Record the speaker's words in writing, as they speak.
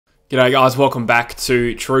G'day guys, welcome back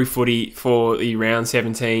to True Footy for the round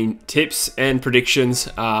 17 tips and predictions.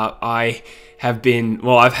 I've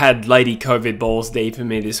had lady COVID balls deep in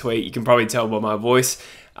me this week. You can probably tell by my voice.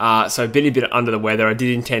 So I've been a bit under the weather. I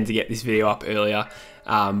did intend to get this video up earlier,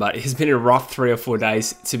 but it has been a rough 3 or 4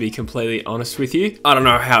 days, to be completely honest with you. I don't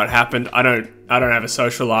know how it happened. I don't have a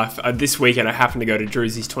social life. This weekend I happened to go to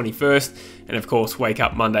Drewsy's 21st, and of course wake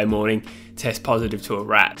up Monday morning, test positive to a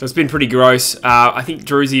rat. So it's been pretty gross. I think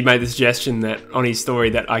Drewsy made the suggestion that on his story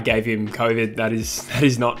that I gave him COVID. That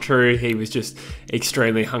is not true. He was just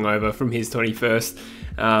extremely hungover from his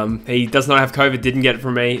 21st. He does not have COVID, didn't get it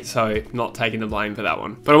from me, so not taking the blame for that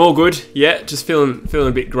one. But I'm all good. Yeah, just feeling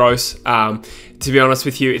a bit gross. To be honest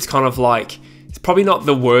with you, it's kind of like, it's probably not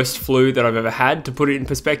the worst flu that I've ever had, to put it in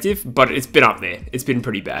perspective, but it's been up there. It's been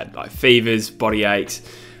pretty bad, like fevers, body aches,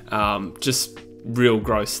 just real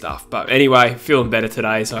gross stuff. But anyway, feeling better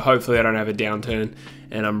today, so hopefully I don't have a downturn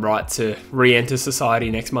and I'm right to re-enter society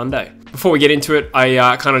next Monday. Before we get into it,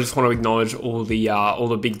 I kind of just want to acknowledge all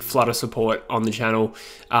the big flood of support on the channel.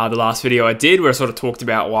 The last video I did, where I sort of talked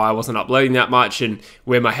about why I wasn't uploading that much and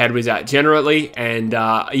where my head was at generally, and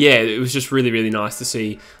yeah, it was just really nice to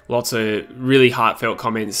see lots of really heartfelt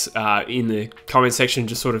comments in the comment section,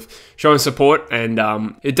 just sort of showing support, and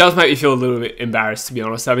it does make me feel a little bit embarrassed, to be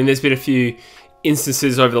honest. I mean, there's been a few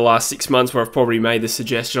instances over the last 6 months where I've probably made the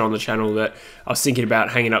suggestion on the channel that I was thinking about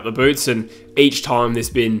hanging up the boots, and each time there's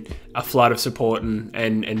been a flood of support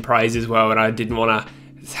and praise as well, and I didn't want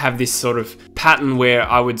to have this sort of pattern where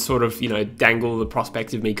I would sort of, dangle the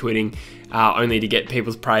prospect of me quitting only to get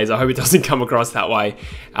people's praise. I hope it doesn't come across that way,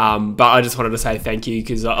 but I just wanted to say thank you,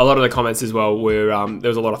 because a lot of the comments as well were, there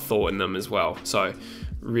was a lot of thought in them as well, so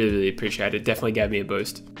really appreciate it. Definitely gave me a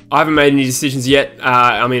boost. I haven't made any decisions yet.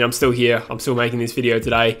 I mean, I'm still here. I'm still making this video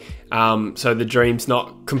today. So the dream's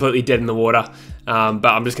not completely dead in the water. But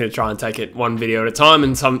I'm just going to try and take it one video at a time.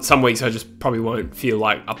 And some weeks I just probably won't feel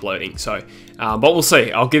like uploading. So, but we'll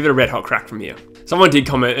see. I'll give it a red hot crack from here. Someone did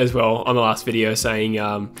comment as well on the last video saying,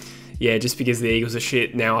 yeah, just because the Eagles are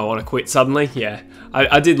shit, now I want to quit suddenly. Yeah,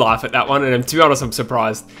 I did laugh at that one. And to be honest, I'm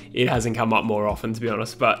surprised it hasn't come up more often, to be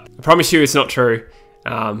honest. But I promise you it's not true.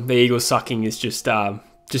 The Eagles sucking is just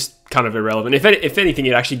kind of irrelevant. If anything,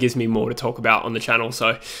 it actually gives me more to talk about on the channel.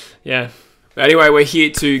 So, yeah. But anyway, we're here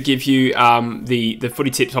to give you the footy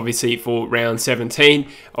tips, obviously, for round 17.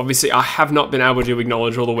 Obviously, I have not been able to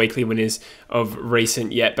acknowledge all the weekly winners of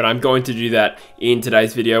recent yet, but I'm going to do that in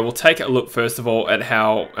today's video. We'll take a look, first of all, at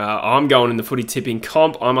how I'm going in the footy tipping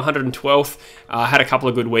comp. I'm 112th. I had a couple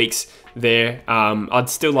of good weeks there. I'd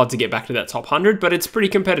still love to get back to that top 100, but it's pretty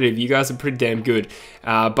competitive. You guys are pretty damn good.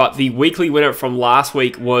 But the weekly winner from last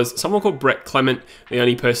week was someone called Brett Clement, the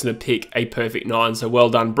only person to pick a perfect 9. So well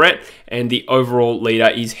done, Brett. And the overall leader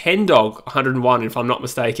is Hendog, 101, if I'm not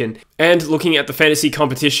mistaken. And looking at the fantasy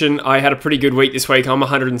competition, I had a pretty good week this week. I'm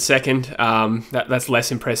 102nd. That's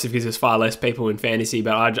less impressive because there's far less people in fantasy,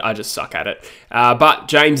 but I just suck at it. But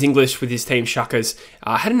James English with his team Shuckers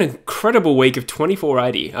had an incredible week of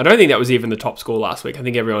 2480. I don't think that was even the top score last week. I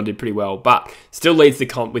think everyone did pretty well, but still leads the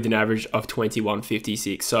comp with an average of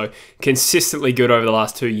 2156. So consistently good over the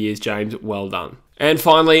last 2 years, James. Well done. And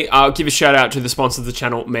finally, I'll give a shout out to the sponsor of the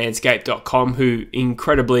channel, MANSCAPED.com, who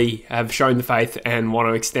incredibly have shown the faith and want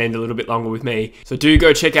to extend a little bit longer with me. So do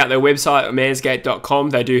go check out their website at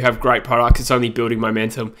MANSCAPED.com. They do have great products. It's only building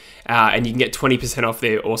momentum, and you can get 20% off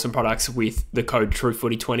their awesome products with the code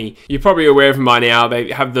TrueFooty20. You're probably aware of them by now.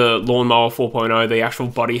 They have the Lawnmower 4.0, the actual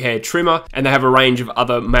body hair trimmer, and they have a range of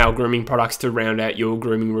other male grooming products to round out your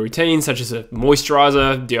grooming routine, such as a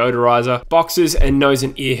moisturizer, deodorizer, boxers, and nose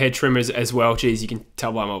and ear hair trimmers as well. Geez, you can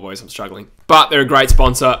tell by my voice I'm struggling. But they're a great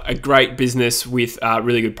sponsor, a great business with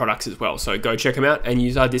really good products as well. So go check them out and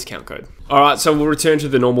use our discount code. All right, so we'll return to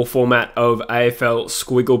the normal format of AFL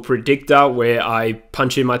Squiggle Predictor, where I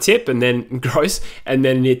punch in my tip and then gross, and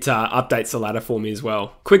then it updates the ladder for me as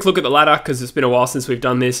well. Quick look at the ladder, because it's been a while since we've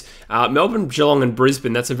done this. Melbourne, Geelong and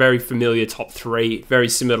Brisbane, that's a very familiar top 3, very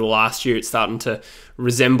similar to last year. It's starting to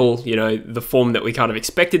resemble, the form that we kind of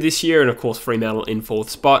expected this year, and of course Fremantle in 4th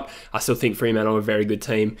spot. I still think Fremantle are a very good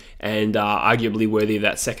team and arguably worthy of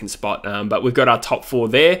that 2nd spot. But we've got our top 4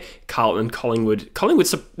 there: Carlton, Collingwood.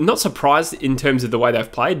 Collingwood's not surprised in terms of the way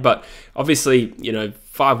they've played, but obviously,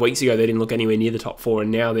 5 weeks ago they didn't look anywhere near the top 4,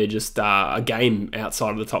 and now they're just a game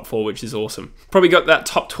outside of the top 4, which is awesome. Probably got that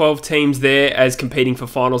top 12 teams there as competing for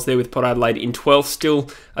finals there, with Port Adelaide in 12th. Still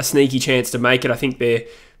a sneaky chance to make it. I think they're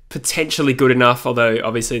potentially good enough, although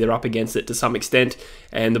obviously they're up against it to some extent,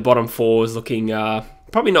 and the bottom 4 is looking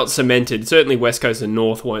probably not cemented. Certainly West Coast and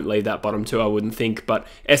North won't leave that bottom two, I wouldn't think. But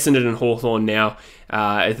Essendon and Hawthorn now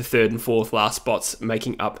at the third and fourth last spots,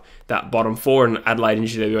 making up that bottom four. And Adelaide and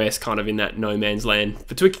GWS kind of in that no man's land.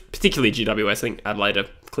 Particularly GWS. I think Adelaide are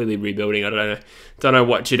clearly rebuilding. I don't know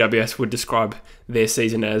what GWS would describe their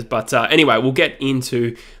season as. But anyway, we'll get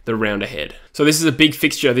into the round ahead. So this is a big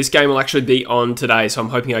fixture. This game will actually be on today. So I'm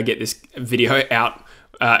hoping I get this video out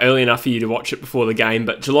early enough for you to watch it before the game.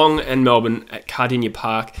 But Geelong and Melbourne at Cardinia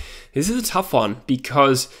Park. This is a tough one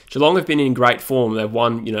because Geelong have been in great form. They've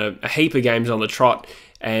won, a heap of games on the trot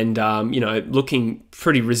and, looking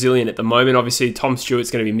pretty resilient at the moment. Obviously, Tom Stewart's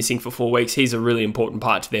going to be missing for 4 weeks. He's a really important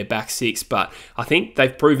part to their back six, but I think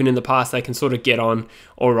they've proven in the past they can sort of get on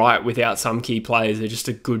all right without some key players. They're just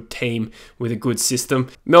a good team with a good system.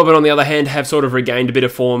 Melbourne, on the other hand, have sort of regained a bit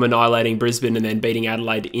of form, annihilating Brisbane and then beating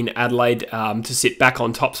Adelaide in Adelaide to sit back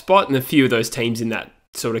on top spot. And a few of those teams in that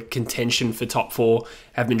sort of contention for top four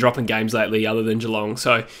have been dropping games lately other than Geelong.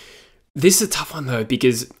 So this is a tough one though,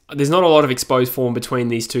 because there's not a lot of exposed form between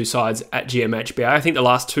these two sides at GMHBA. I think the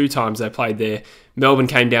last 2 times they played there, Melbourne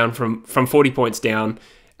came down from 40 points down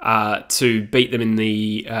to beat them in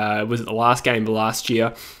the last game of last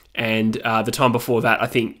year. And the time before that, I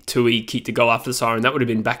think Tui kicked a goal after the siren. That would have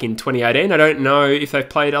been back in 2018. I don't know if they've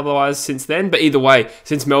played otherwise since then. But either way,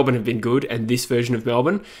 since Melbourne have been good and this version of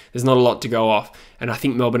Melbourne, there's not a lot to go off. And I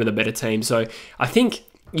think Melbourne are the better team. So I think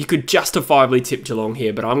you could justifiably tip Geelong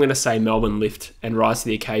here, but I'm going to say Melbourne lift and rise to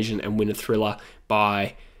the occasion and win a thriller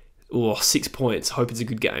by 6 points. Hope it's a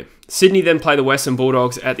good game. Sydney then play the Western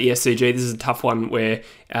Bulldogs at the SCG. This is a tough one where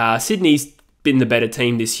Sydney's been the better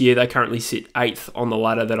team this year. They currently sit 8th on the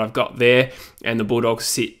ladder that I've got there, and the Bulldogs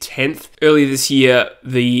sit 10th. Earlier this year,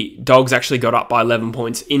 the Dogs actually got up by 11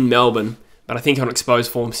 points in Melbourne, but I think on exposed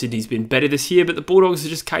form, Sydney's been better this year, but the Bulldogs are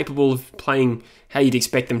just capable of playing how you'd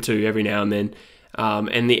expect them to every now and then.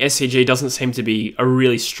 And the SCG doesn't seem to be a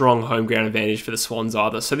really strong home ground advantage for the Swans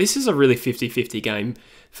either. So this is a really 50-50 game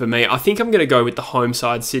for me. I think I'm going to go with the home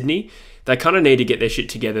side, Sydney. They kind of need to get their shit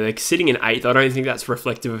together. They're sitting in 8th. I don't think that's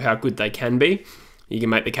reflective of how good they can be. You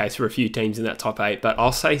can make the case for a few teams in that top 8, but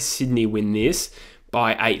I'll say Sydney win this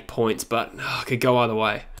by 8 points, but I could go either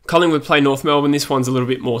way. Collingwood play North Melbourne. This one's a little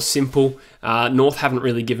bit more simple. North haven't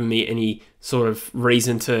really given me any sort of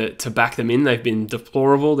reason to back them in. They've been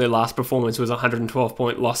deplorable. Their last performance was a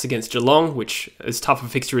 112-point loss against Geelong, which, as tough a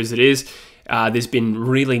fixture as it is, there's been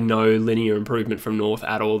really no linear improvement from North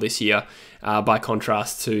at all this year, by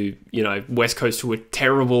contrast to, West Coast, who were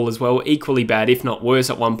terrible as well, equally bad, if not worse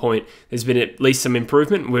at one point. There's been at least some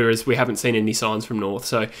improvement, whereas we haven't seen any signs from North.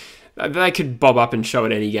 So they could bob up and show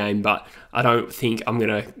at any game, but I don't think I'm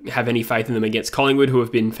going to have any faith in them against Collingwood, who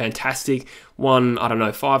have been fantastic. Won,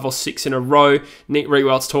 5 or 6 in a row. Nick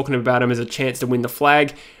Rewelt's talking about them as a chance to win the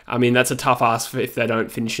flag. I mean, that's a tough ask if they don't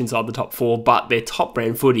finish inside the top 4, but their top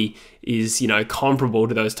brand footy is, comparable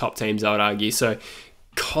to those top teams, I would argue. So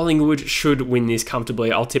Collingwood should win this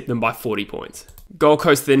comfortably. I'll tip them by 40 points. Gold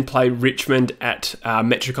Coast then play Richmond at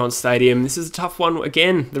Metricon Stadium. This is a tough one.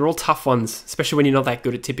 Again, they're all tough ones, especially when you're not that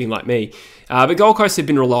good at tipping like me. But Gold Coast have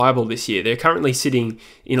been reliable this year. They're currently sitting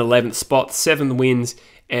in 11th spot, 7 wins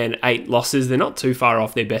and 8 losses. They're not too far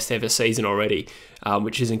off their best ever season already,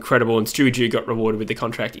 which is incredible. And Stewie Dew got rewarded with the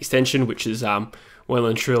contract extension, which is well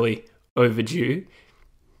and truly overdue.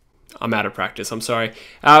 I'm out of practice, I'm sorry.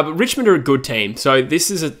 But Richmond are a good team, so this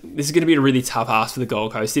is going to be a really tough ask for the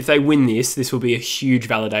Gold Coast. If they win this will be a huge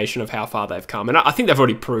validation of how far they've come. And I think they've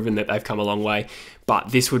already proven that they've come a long way,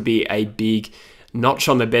 but this would be a big notch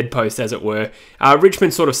on the bedpost, as it were.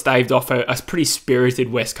 Richmond sort of staved off a pretty spirited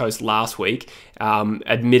West Coast last week.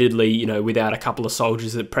 Admittedly, without a couple of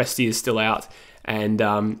soldiers, that Presti is still out. And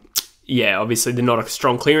obviously they're not a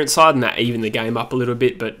strong clearance side, and that evened the game up a little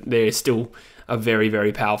bit, but they're still a very,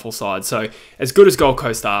 very powerful side. So as good as Gold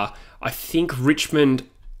Coast are, I think Richmond,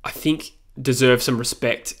 deserve some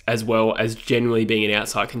respect as well as generally being an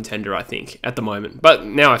outside contender, I think, at the moment. But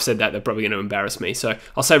now I've said that, they're probably going to embarrass me. So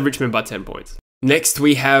I'll say Richmond by 10 points. Next,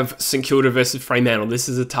 we have St Kilda versus Fremantle. This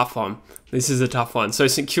is a tough one. So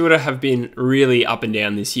St Kilda have been really up and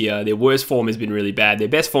down this year. Their worst form has been really bad. Their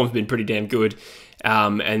best form has been pretty damn good.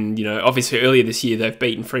 Obviously earlier this year, they've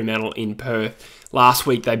beaten Fremantle in Perth. Last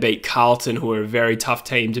week, they beat Carlton, who are a very tough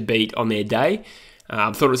team to beat on their day.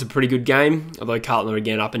 Thought it was a pretty good game, although Carlton are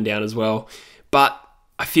again up and down as well. But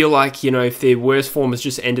I feel like, if their worst form has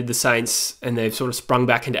just ended the Saints and they've sort of sprung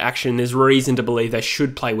back into action, there's reason to believe they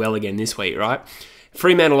should play well again this week, right?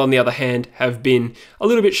 Fremantle, on the other hand, have been a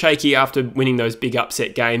little bit shaky after winning those big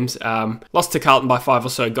upset games. Lost to Carlton by 5 or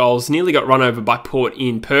so goals. Nearly got run over by Port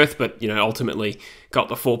in Perth, but, ultimately got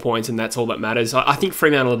the 4 points, and that's all that matters. I think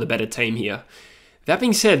Fremantle are the better team here. That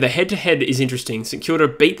being said, the head-to-head is interesting. St Kilda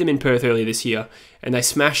beat them in Perth earlier this year, and they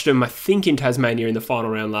smashed them, I think, in Tasmania in the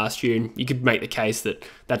final round last year, and you could make the case that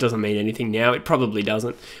that doesn't mean anything now. It probably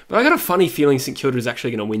doesn't. But I got a funny feeling St Kilda is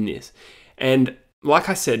actually going to win this. And like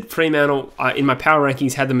I said, Fremantle, in my power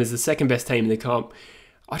rankings, had them as the second best team in the comp.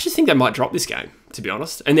 I just think they might drop this game, to be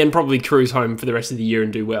honest, and then probably cruise home for the rest of the year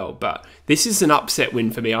and do well. But this is an upset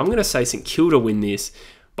win for me. I'm going to say St Kilda win this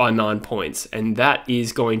by 9 points, and that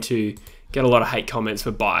is going to get a lot of hate comments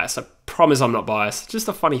for bias. I promise I'm not biased. Just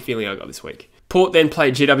a funny feeling I got this week. Port then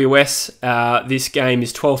played GWS. This game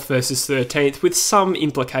is 12th versus 13th, with some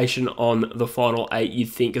implication on the final 8, you'd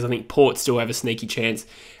think, because I think Port still have a sneaky chance,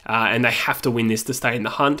 and they have to win this to stay in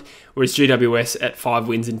the hunt, whereas GWS at 5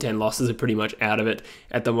 wins and 10 losses are pretty much out of it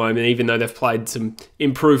at the moment, even though they've played some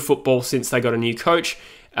improved football since they got a new coach.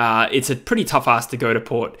 It's a pretty tough ask to go to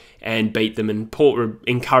Port and beat them, and Port were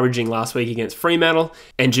encouraging last week against Fremantle,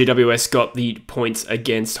 and GWS got the points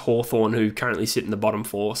against Hawthorn, who currently sit in the bottom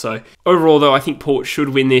 4. So overall, though, I think Port should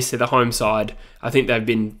win this. They're the home side. I think they've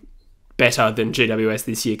been better than GWS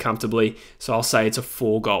this year comfortably, so I'll say it's a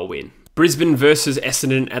 4-goal win. Brisbane versus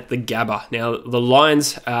Essendon at the Gabba. Now, the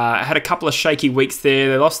Lions had a couple of shaky weeks there.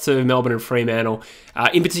 They lost to Melbourne and Fremantle.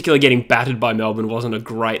 In particular, getting battered by Melbourne wasn't a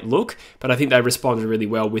great look, but I think they responded really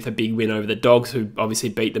well with a big win over the Dogs, who obviously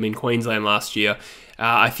beat them in Queensland last year.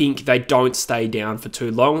 I think they don't stay down for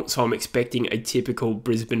too long, so I'm expecting a typical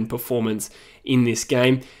Brisbane performance in this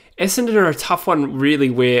game. Essendon are a tough one, really,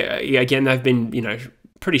 where, again, they've been,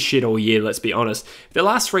 pretty shit all year, let's be honest. The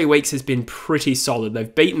last 3 weeks has been pretty solid.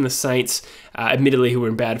 They've beaten the Saints, admittedly, who were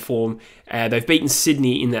in bad form. They've beaten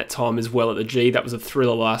Sydney in that time as well at the G. That was a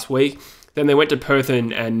thriller last week. Then they went to Perth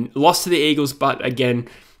and lost to the Eagles, but again,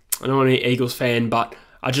 I don't want to be an Eagles fan, but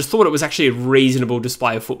I just thought it was actually a reasonable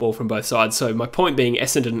display of football from both sides. So my point being,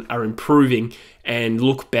 Essendon are improving and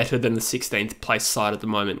look better than the 16th place side at the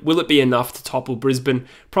moment. Will it be enough to topple Brisbane?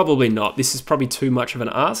 Probably not. This is probably too much of an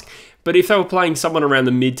ask. But if they were playing someone around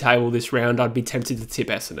the mid-table this round, I'd be tempted to tip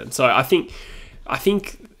Essendon. So I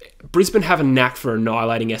think Brisbane have a knack for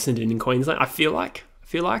annihilating Essendon in Queensland. I feel like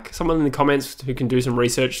someone in the comments who can do some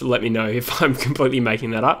research to let me know if I'm completely making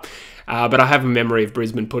that up. But I have a memory of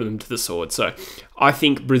Brisbane putting them to the sword. So I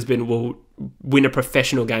think Brisbane will win a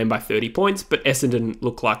professional game by 30 points, but Essendon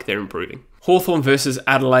look like they're improving. Hawthorn versus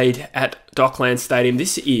Adelaide at Dockland Stadium.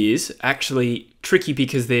 This is actually tricky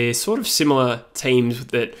because they're sort of similar teams,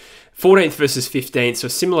 that 14th versus 15th, so a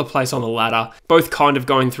similar place on the ladder. Both kind of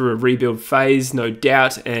going through a rebuild phase, no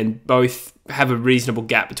doubt, and both have a reasonable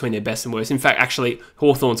gap between their best and worst. In fact, actually,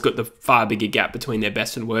 Hawthorn's got the far bigger gap between their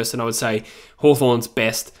best and worst, and I would say Hawthorn's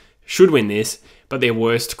best should win this, but their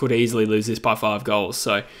worst could easily lose this by 5 goals.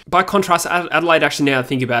 So, by contrast, Adelaide, actually, now I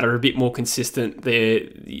think about it, are a bit more consistent.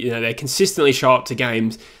 They consistently show up to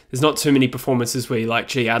games. There's not too many performances where you're like,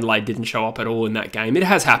 gee, Adelaide didn't show up at all in that game. It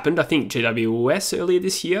has happened. I think GWS earlier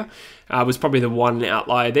this year was probably the one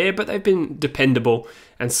outlier there, but they've been dependable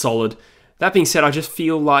and solid. That being said, I just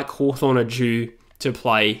feel like Hawthorn are due to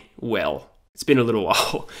play well. It's been a little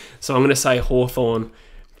while. So I'm going to say Hawthorn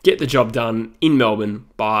get the job done in Melbourne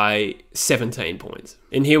by 17 points.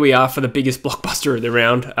 And here we are for the biggest blockbuster of the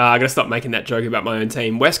round. I got to stop making that joke about my own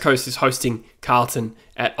team. West Coast is hosting Carlton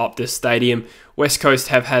at Optus Stadium. West Coast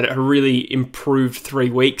have had a really improved 3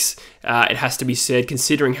 weeks, it has to be said,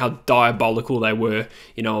 considering how diabolical they were,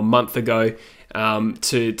 a month ago.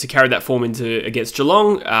 To carry that form into against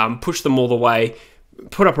Geelong, push them all the way,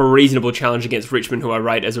 put up a reasonable challenge against Richmond, who I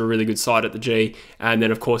rate as a really good side at the G, and then,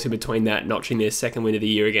 of course, in between that, notching their second win of the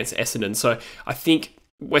year against Essendon. So I think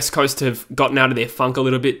West Coast have gotten out of their funk a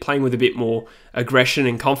little bit, playing with a bit more aggression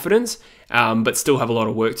and confidence, but still have a lot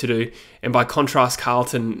of work to do. And by contrast,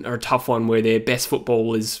 Carlton are a tough one where their best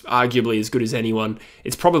football is arguably as good as anyone.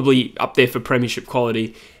 It's probably up there for premiership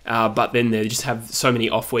quality, but then they just have so many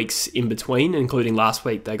off weeks in between, including last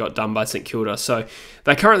week they got done by St Kilda. So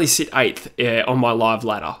they currently sit 8th on my live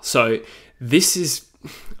ladder. So this is,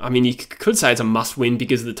 you could say it's a must-win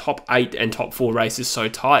because the top 8 and top 4 race is so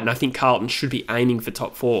tight, and I think Carlton should be aiming for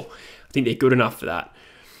top 4. I think they're good enough for that.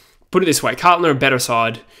 Put it this way, Carlton are a better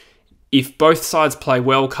side. If both sides play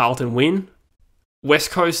well, Carlton win.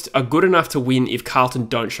 West Coast are good enough to win if Carlton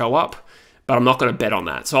don't show up, but I'm not going to bet on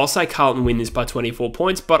that. So I'll say Carlton win this by 24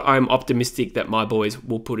 points, but I'm optimistic that my boys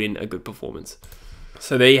will put in a good performance.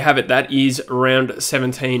 So there you have it. That is round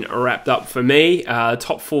 17 wrapped up for me.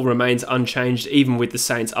 Top 4 remains unchanged, even with the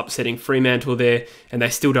Saints upsetting Fremantle there, and they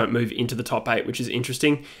still don't move into the top 8, which is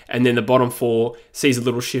interesting. And then the bottom 4 sees a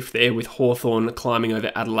little shift there with Hawthorn climbing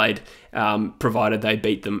over Adelaide, provided they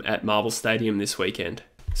beat them at Marvel Stadium this weekend.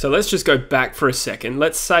 So let's just go back for a second.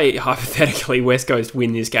 Let's say, hypothetically, West Coast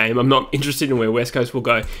win this game. I'm not interested in where West Coast will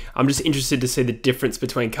go. I'm just interested to see the difference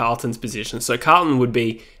between Carlton's positions. So Carlton would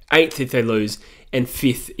be 8th if they lose and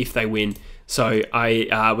 5th if they win. So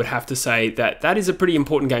I would have to say that that is a pretty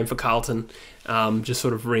important game for Carlton. Just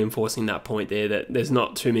sort of reinforcing that point there, that there's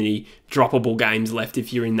not too many droppable games left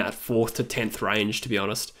if you're in that 4th to 10th range, to be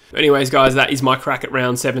honest. Anyways, guys, that is my crack at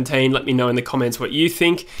round 17. Let me know in the comments what you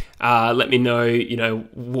think. Let me know,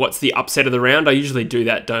 what's the upset of the round. I usually do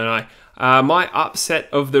that, don't I? My upset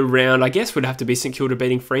of the round, I guess, would have to be St Kilda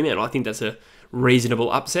beating Fremantle. I think that's a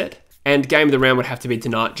reasonable upset. And game of the round would have to be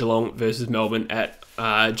tonight, Geelong versus Melbourne at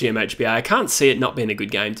GMHBA. I can't see it not being a good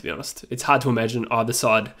game, to be honest. It's hard to imagine either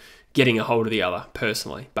side getting a hold of the other,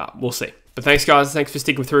 personally, but we'll see. But thanks, guys. Thanks for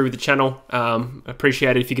sticking through with the channel.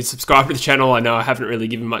 Appreciate it if you could subscribe to the channel. I know I haven't really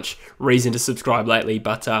given much reason to subscribe lately,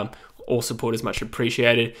 but all support is much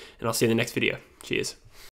appreciated, and I'll see you in the next video. Cheers.